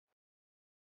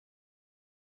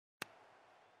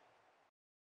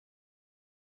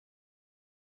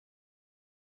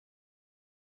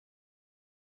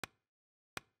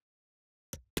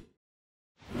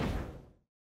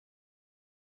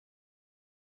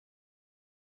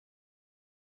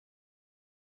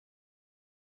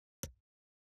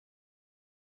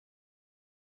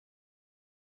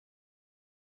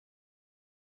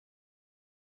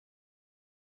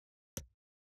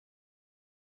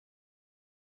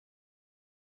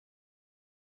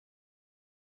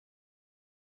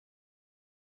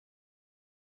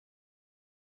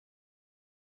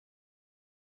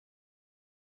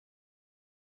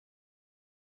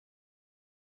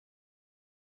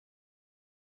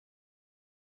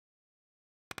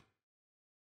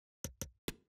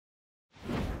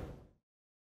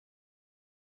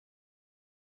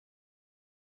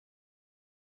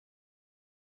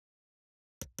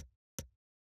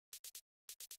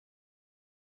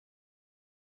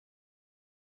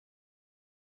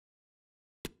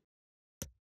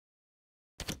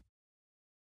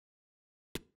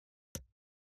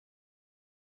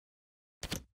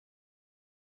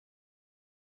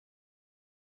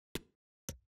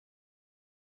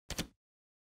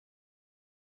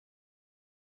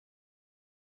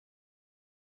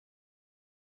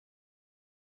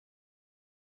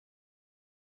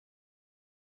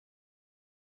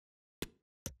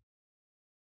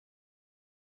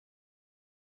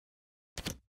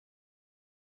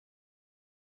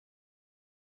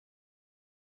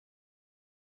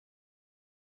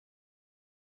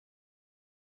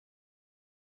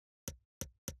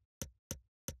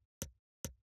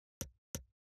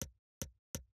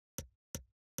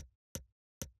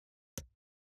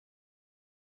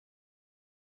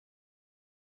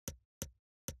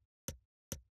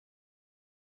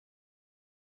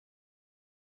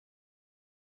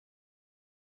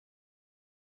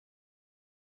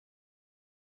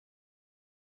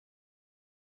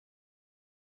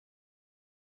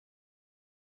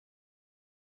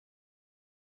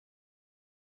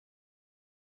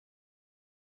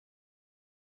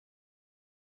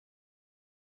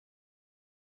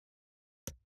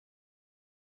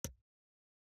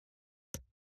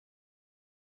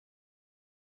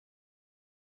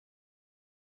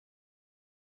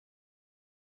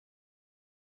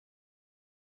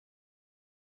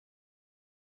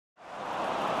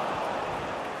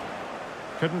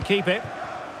Couldn't keep it.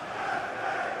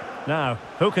 Now,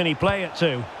 who can he play it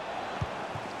to?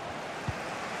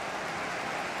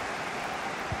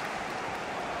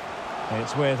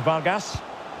 It's with Vargas.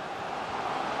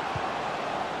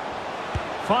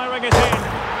 Firing it in.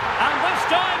 And this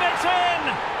time it's in!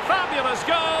 Fabulous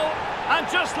goal! And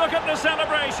just look at the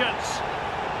celebrations.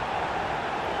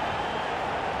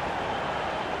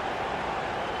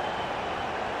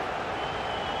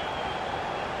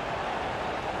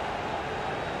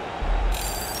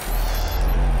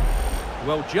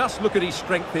 Well, just look at his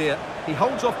strength here. He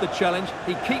holds off the challenge,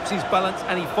 he keeps his balance,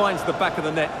 and he finds the back of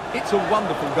the net. It's a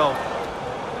wonderful goal.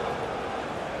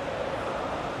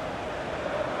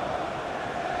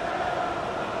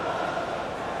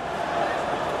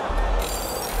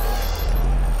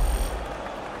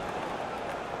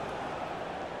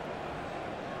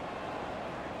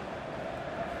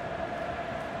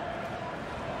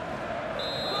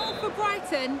 Goal for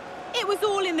Brighton. It was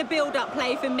all in the build-up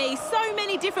play for me. So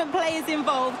many different players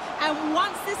involved. And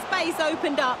once the space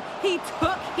opened up, he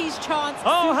took his chance.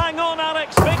 Oh, hang on,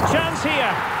 Alex. Big chance here.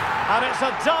 And it's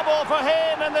a double for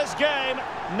him in this game.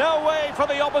 No way for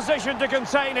the opposition to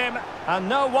contain him. And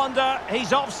no wonder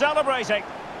he's off celebrating.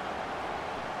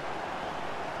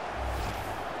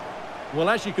 Well,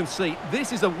 as you can see,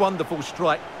 this is a wonderful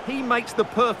strike. He makes the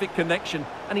perfect connection,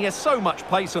 and he has so much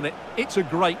pace on it. It's a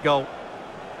great goal.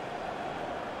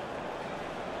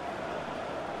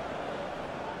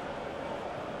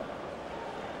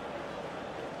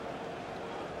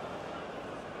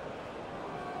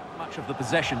 Much of the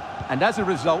possession, and as a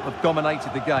result have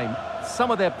dominated the game. Some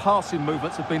of their passing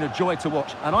movements have been a joy to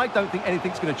watch, and I don't think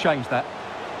anything's going to change that.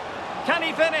 Can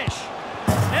he finish?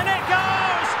 In it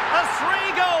goes! A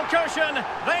 3-goal cushion!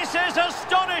 This is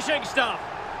astonishing stuff!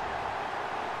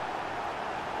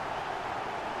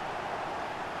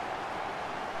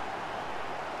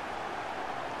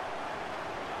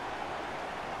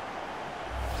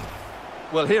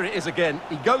 Well, here it is again.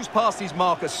 He goes past his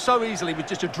marker so easily with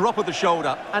just a drop of the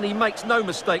shoulder, and he makes no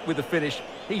mistake with the finish.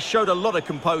 He showed a lot of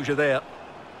composure there.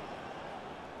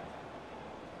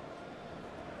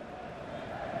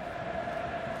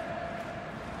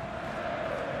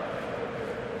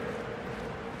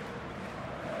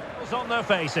 On their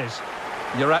faces.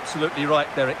 You're absolutely right,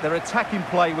 Derek. Their attacking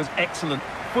play was excellent,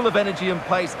 full of energy and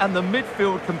pace, and the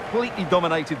midfield completely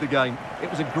dominated the game. It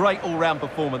was a great all-round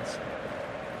performance.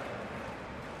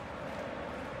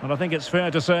 And I think it's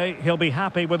fair to say he'll be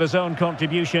happy with his own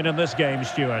contribution in this game,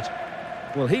 Stuart.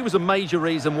 Well, he was a major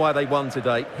reason why they won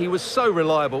today. He was so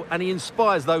reliable, and he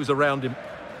inspires those around him.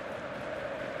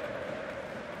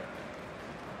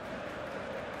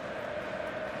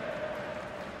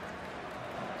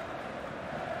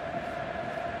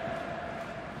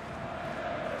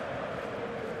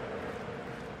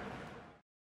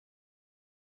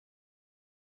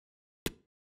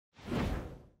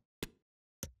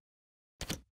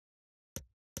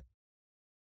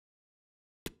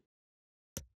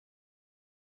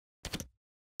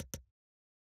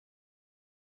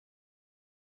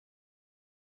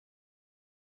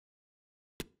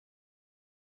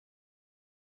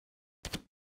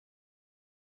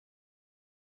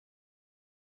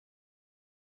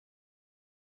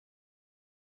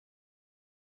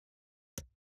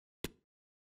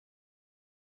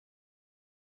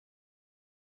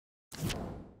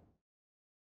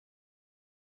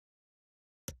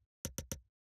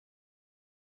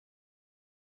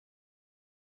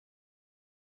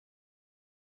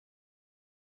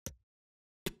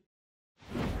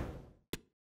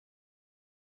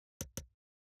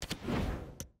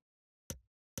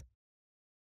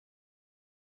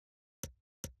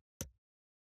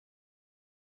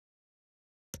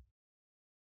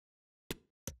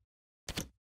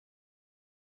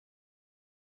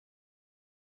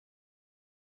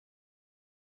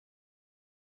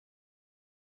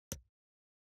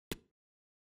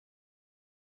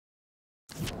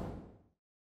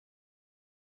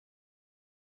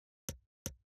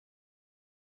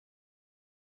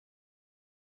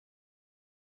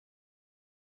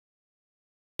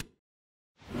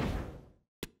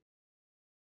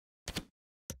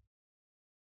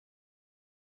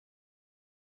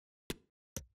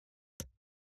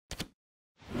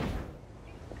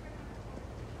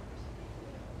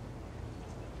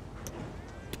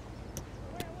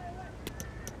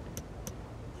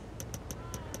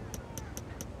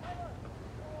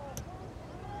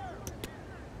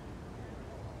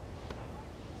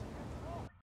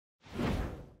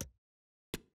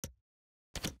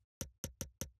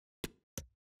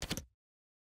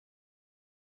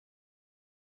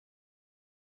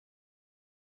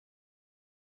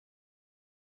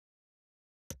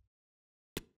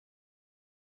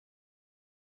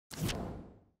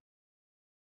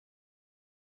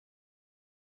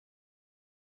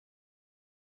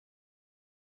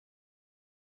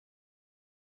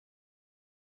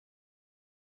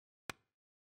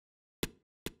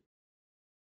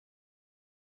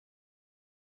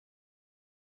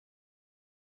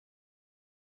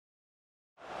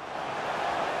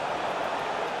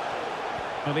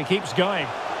 And he keeps going.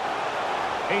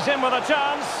 He's in with a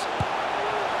chance.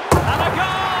 And a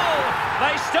goal!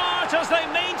 They start as they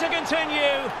mean to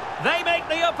continue. They make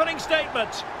the opening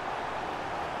statement.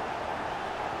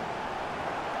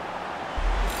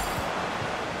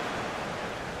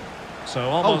 So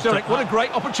almost... Oh, Derek, what a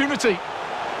great opportunity.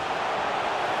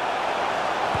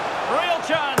 Real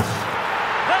chance.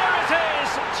 There it is.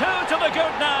 2 to the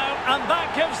good now, and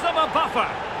that gives them a buffer.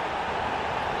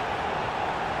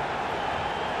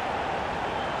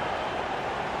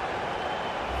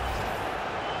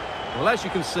 Well, as you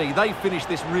can see, they finish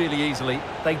this really easily.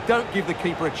 They don't give the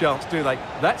keeper a chance, do they?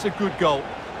 That's a good goal.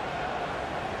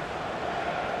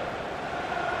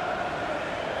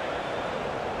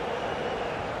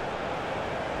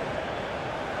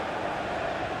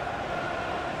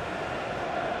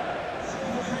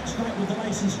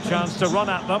 Chance to run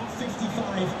at them.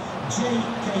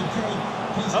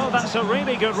 Oh, that's a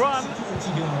really good run.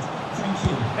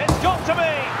 It's got to be.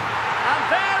 And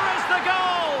there is the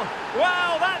goal.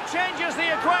 Wow, that changes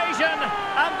the equation.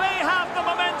 And they have the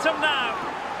momentum now.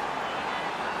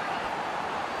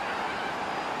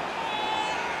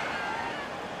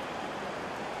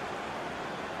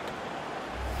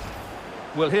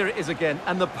 Well, here it is again,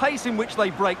 and the pace in which they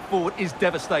break forward is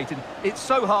devastating. It's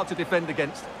so hard to defend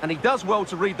against, and he does well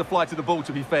to read the flight of the ball,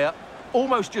 to be fair.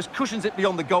 Almost just cushions it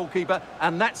beyond the goalkeeper,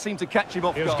 and that seemed to catch him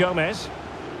off guard. Here's Gomez,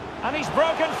 and he's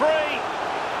broken free.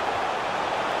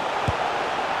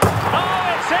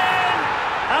 Oh, it's in!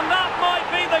 And that might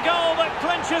be the goal that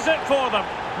clinches it for them.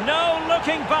 No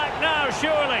looking back now,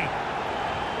 surely.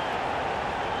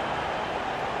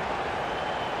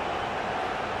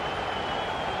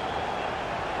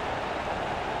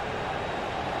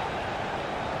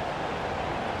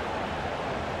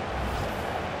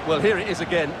 Well, here it is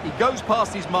again. He goes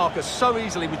past his marker so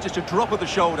easily with just a drop of the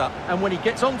shoulder, and when he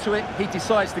gets onto it, he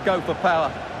decides to go for power.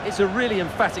 It's a really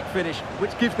emphatic finish,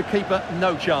 which gives the keeper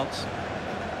no chance.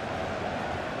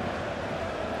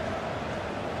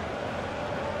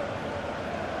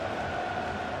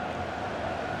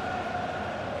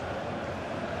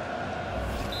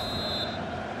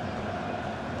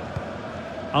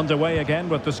 Underway again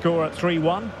with the score at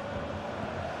 3-1.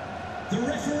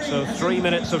 So 3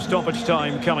 minutes of stoppage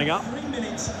time coming up. 3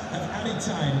 minutes of added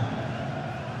time.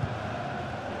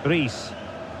 Rees.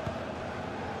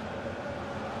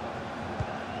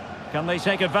 Can they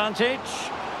take advantage?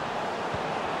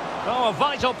 Oh, a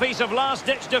vital piece of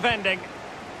last-ditch defending.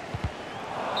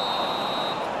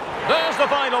 There's the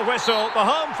final whistle. The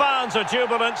home fans are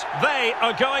jubilant. They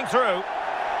are going through.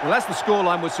 Well, as the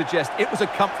scoreline would suggest, it was a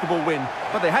comfortable win,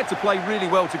 but they had to play really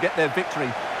well to get their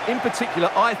victory. In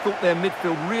particular, I thought their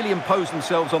midfield really imposed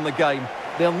themselves on the game.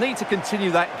 They'll need to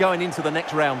continue that going into the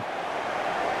next round.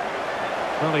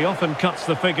 Well, he often cuts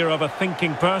the figure of a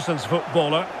thinking person's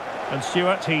footballer. And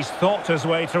Stuart, he's thought his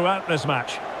way throughout this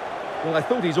match. Well, I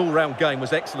thought his all-round game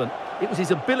was excellent. It was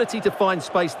his ability to find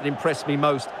space that impressed me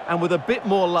most, and with a bit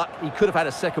more luck, he could have had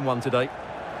a second one today.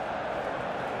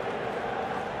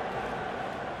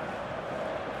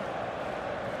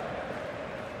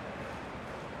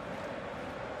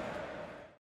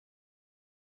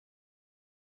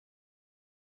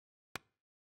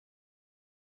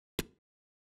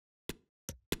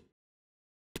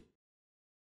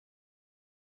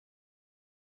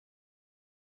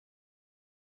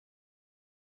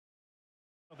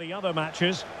 The other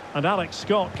matches, and Alex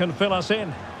Scott can fill us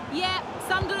in. Yeah,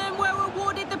 Sunderland were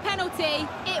awarded the penalty.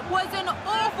 It was an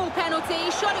awful penalty.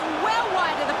 Shot it well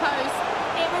wide of the post.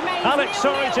 It remains Alex,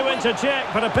 sorry to nil-nil.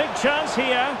 interject, but a big chance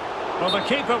here. Well, the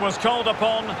keeper was called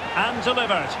upon and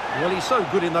delivered. Well, he's so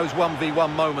good in those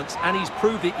 1v1 moments, and he's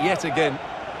proved it yet again.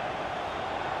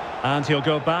 And he'll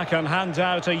go back and hand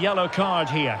out a yellow card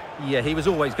here. Yeah, he was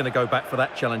always going to go back for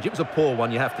that challenge. It was a poor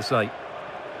one, you have to say.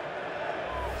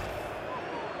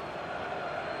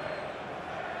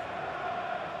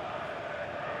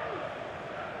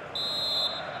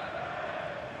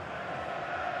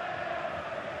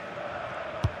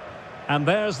 And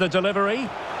there's the delivery. Please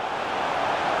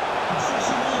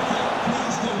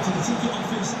go to the ticket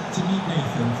office to meet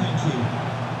Nathan. Thank you.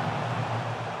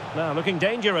 Now looking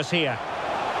dangerous here.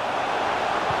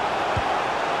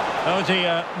 Oh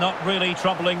dear, not really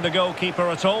troubling the goalkeeper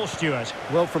at all, Stuart.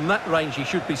 Well, from that range he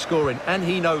should be scoring, and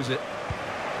he knows it.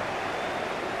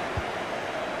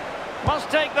 Must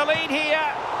take the lead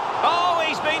here. Oh,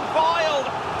 he's been foiled.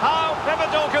 How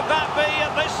pivotal could that be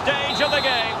at this stage of the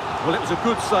game? Well, it was a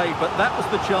good save, but that was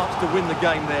the chance to win the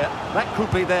game there. That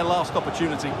could be their last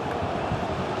opportunity.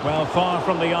 Well, far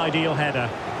from the ideal header,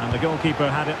 and the goalkeeper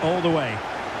had it all the way.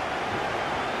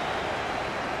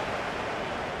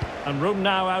 And room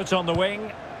now out on the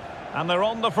wing. And they're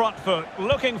on the front foot,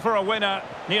 looking for a winner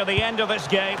near the end of this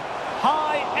game.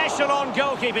 High echelon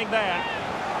goalkeeping there.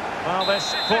 Well,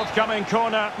 this forthcoming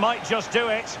corner might just do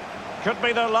it. Could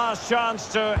be their last chance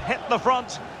to hit the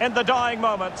front in the dying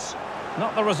moments.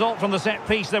 Not the result from the set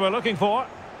piece they were looking for.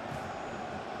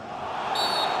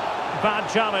 Bad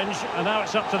challenge, and now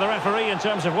it's up to the referee in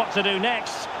terms of what to do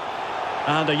next.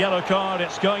 And a yellow card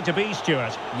it's going to be,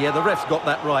 Stuart. Yeah, the ref's got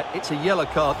that right. It's a yellow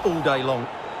card all day long.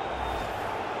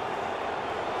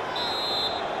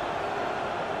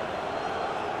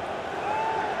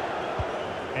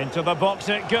 Into the box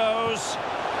it goes.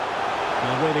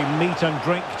 A really meat and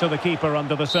drink to the keeper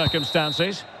under the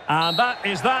circumstances. And that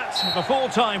is that. The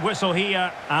full-time whistle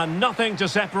here. And nothing to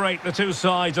separate the two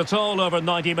sides at all over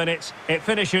 90 minutes. It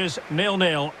finishes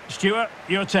 0-0. Stuart,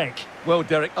 your take? Well,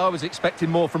 Derek, I was expecting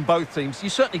more from both teams. You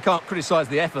certainly can't criticise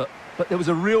the effort, but there was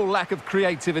a real lack of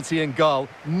creativity and guile.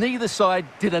 Neither side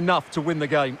did enough to win the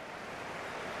game.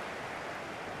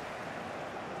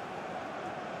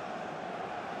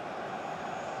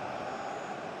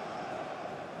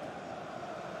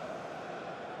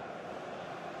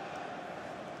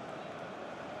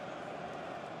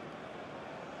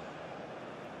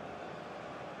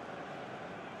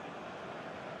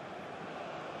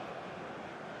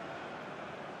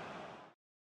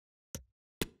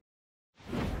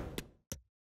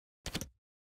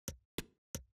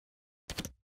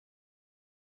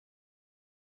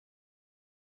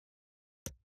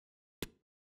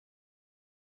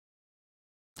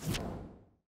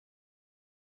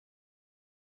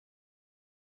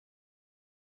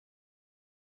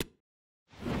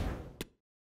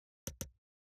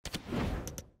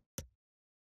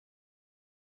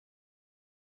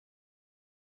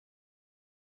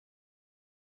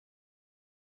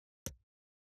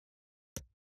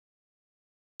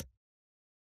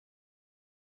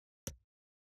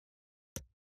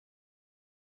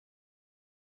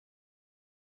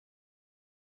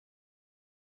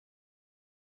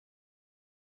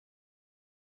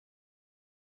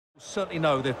 Certainly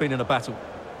know they've been in a battle.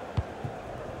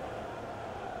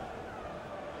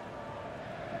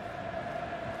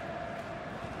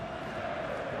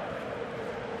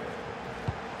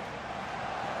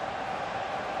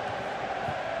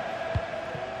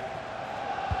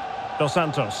 Dos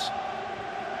Santos.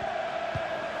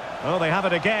 Oh, they have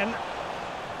it again.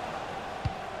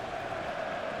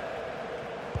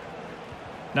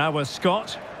 Now with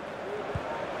Scott.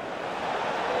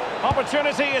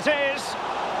 Opportunity it is.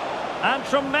 And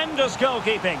tremendous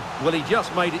goalkeeping. Well, he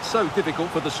just made it so difficult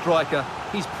for the striker.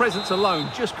 His presence alone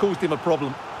just caused him a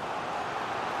problem.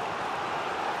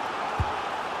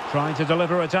 Trying to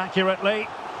deliver it accurately.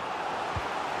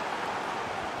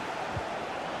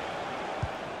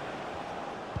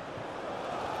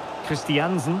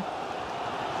 Christiansen.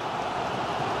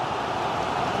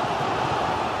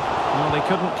 Well, they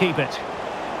couldn't keep it.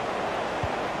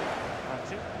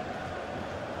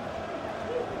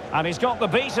 And he's got the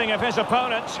beating of his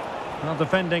opponent. Well,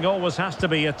 defending always has to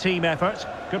be a team effort.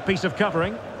 Good piece of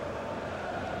covering.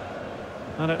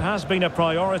 And it has been a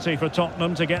priority for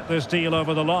Tottenham to get this deal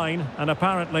over the line. And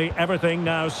apparently everything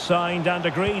now signed and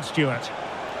agreed, Stuart.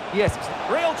 Yes.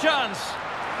 Real chance.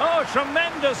 Oh,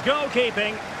 tremendous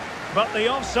goalkeeping. But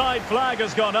the offside flag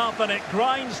has gone up and it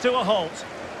grinds to a halt.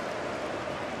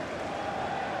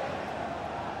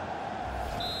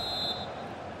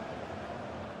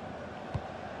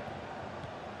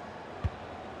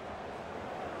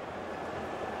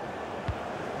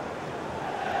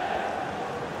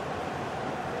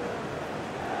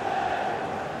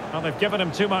 Well, they've given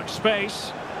him too much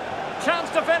space. Chance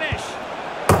to finish.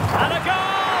 And a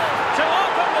goal to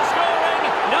open the scoring.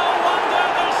 No wonder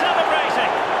they're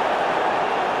celebrating.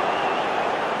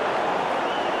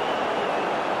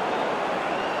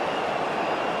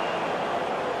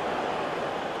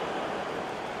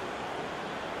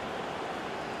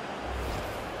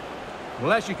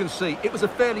 Well, as you can see, it was a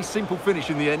fairly simple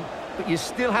finish in the end, but you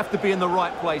still have to be in the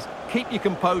right place, keep your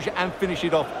composure and finish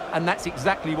it off, and that's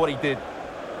exactly what he did.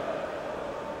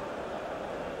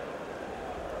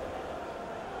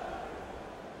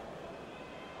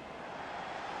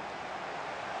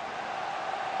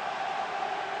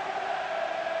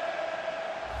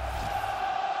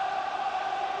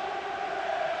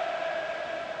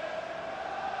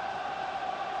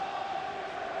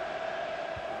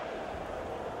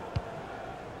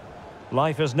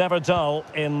 Life is never dull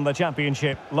in the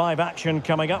Championship. Live action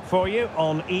coming up for you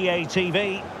on EA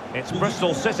TV. It's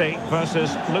Bristol City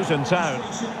versus Luton Town.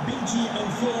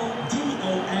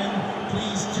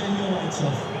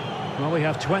 Well, we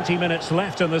have 20 minutes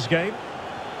left in this game.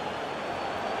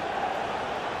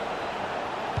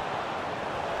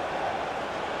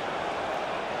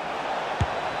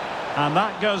 And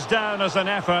that goes down as an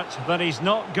effort that he's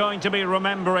not going to be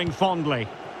remembering fondly.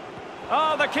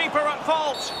 Oh, the keeper at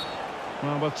fault.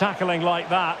 Well, with tackling like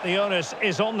that, the onus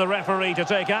is on the referee to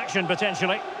take action,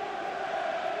 potentially.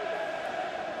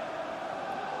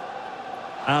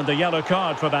 And a yellow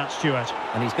card for that, Stuart.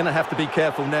 And he's going to have to be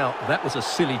careful now. That was a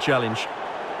silly challenge.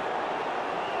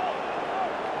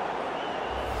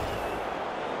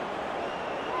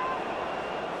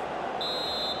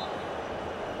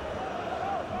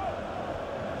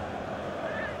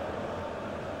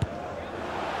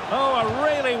 Oh, a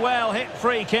really well-hit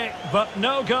free kick, but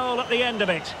no goal at the end of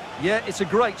it. Yeah, it's a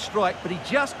great strike, but he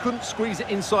just couldn't squeeze it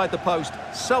inside the post.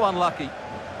 So unlucky.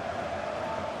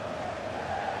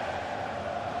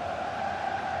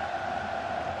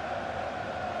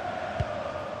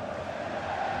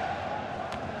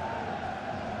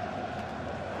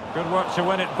 Good work to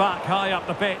win it back high up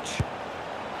the pitch.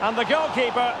 And the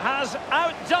goalkeeper has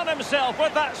outdone himself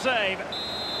with that save.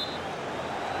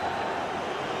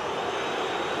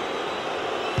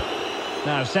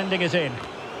 Now sending it in.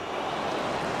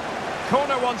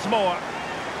 Corner once more.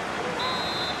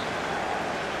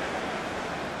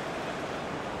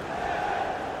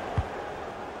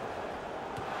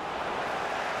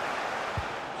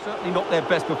 Certainly not their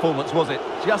best performance, was it?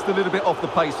 Just a little bit off the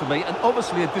pace for me, and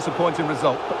obviously a disappointing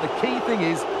result. But the key thing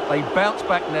is they bounce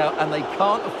back now, and they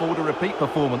can't afford a repeat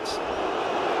performance.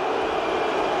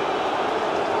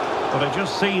 Well, it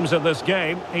just seems in this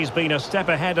game he's been a step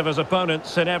ahead of his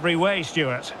opponents in every way,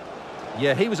 Stuart.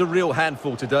 Yeah, he was a real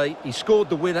handful today. He scored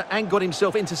the winner and got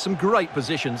himself into some great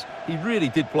positions. He really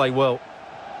did play well.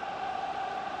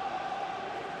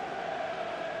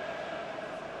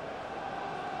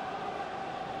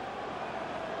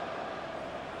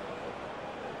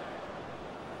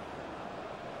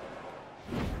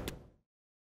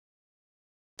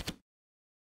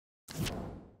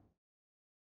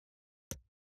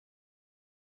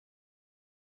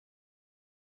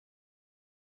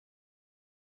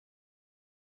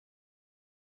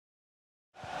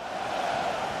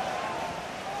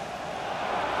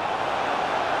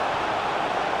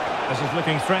 This is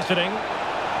looking threatening.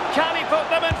 Can he put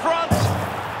them in front?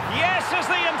 Yes is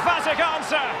the emphatic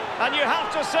answer. And you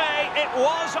have to say it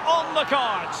was on the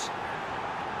cards.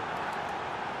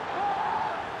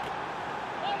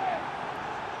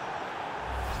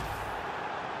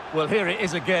 Well, here it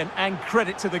is again, and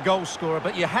credit to the goal scorer,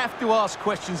 but you have to ask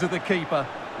questions of the keeper.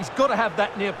 He's got to have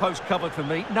that near post covered for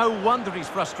me. No wonder he's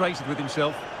frustrated with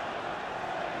himself.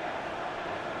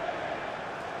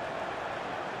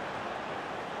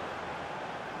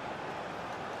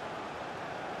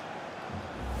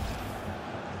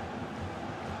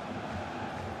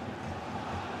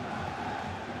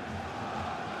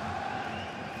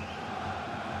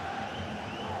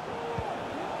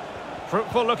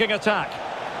 Fruitful looking attack.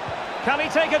 Can he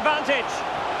take advantage?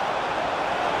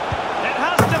 It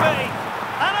has to be.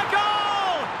 And a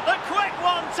goal! The quick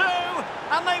one too.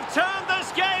 And they've turned this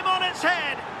game on its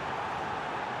head.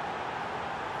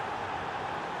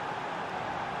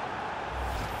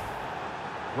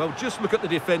 Well, just look at the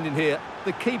defending here.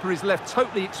 The keeper is left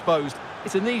totally exposed.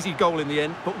 It's an easy goal in the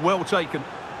end, but well taken.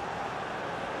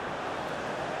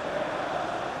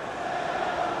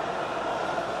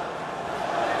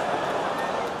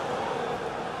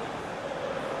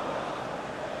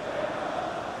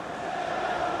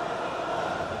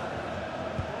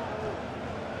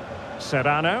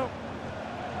 Serrano.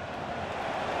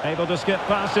 Able to skip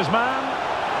past his man.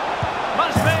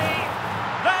 Must be.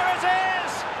 There it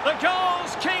is. The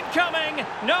goals keep coming.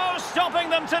 No stopping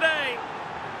them today.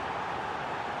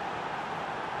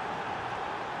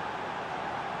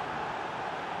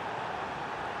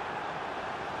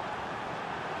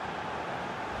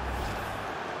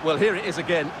 Well, here it is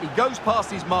again. He goes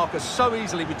past his marker so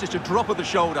easily with just a drop of the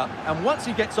shoulder. And once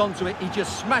he gets onto it, he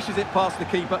just smashes it past the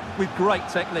keeper with great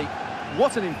technique.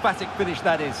 What an emphatic finish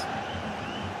that is.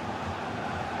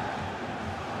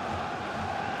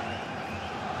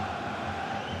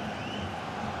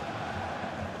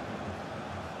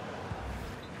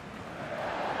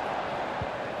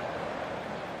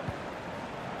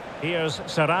 Here's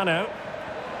Serrano.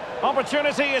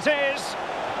 Opportunity it is.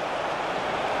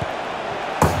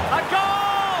 A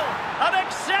goal! An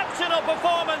exceptional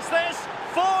performance this.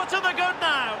 4 to the good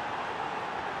now.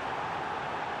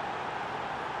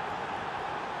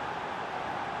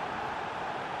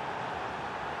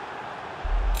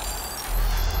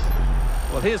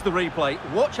 Well, here's the replay.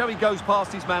 Watch how he goes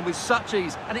past his man with such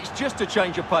ease, and it's just a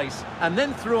change of pace. And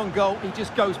then through on goal, he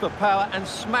just goes for power and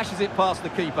smashes it past the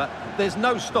keeper. There's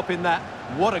no stopping that.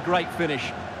 What a great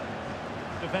finish.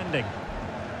 Defending.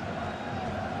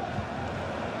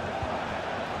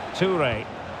 Toure.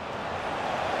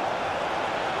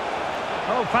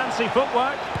 Oh, fancy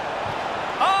footwork.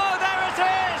 Oh, there it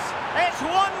is! It's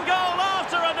one goal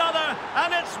after another,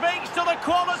 and it speaks to the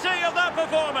quality of their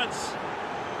performance.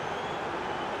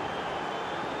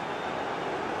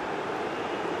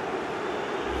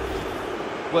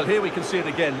 Well, here we can see it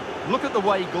again. Look at the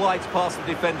way he glides past the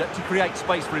defender to create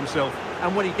space for himself.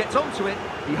 And when he gets onto it,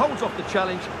 he holds off the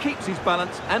challenge, keeps his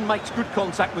balance, and makes good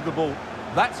contact with the ball.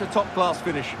 That's a top-class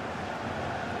finish.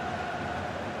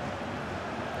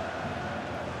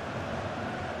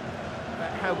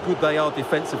 How good they are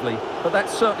defensively, but that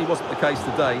certainly wasn't the case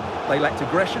today. They lacked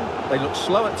aggression, they looked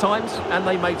slow at times, and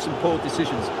they made some poor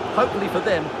decisions. Hopefully for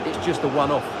them, it's just a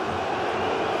one-off.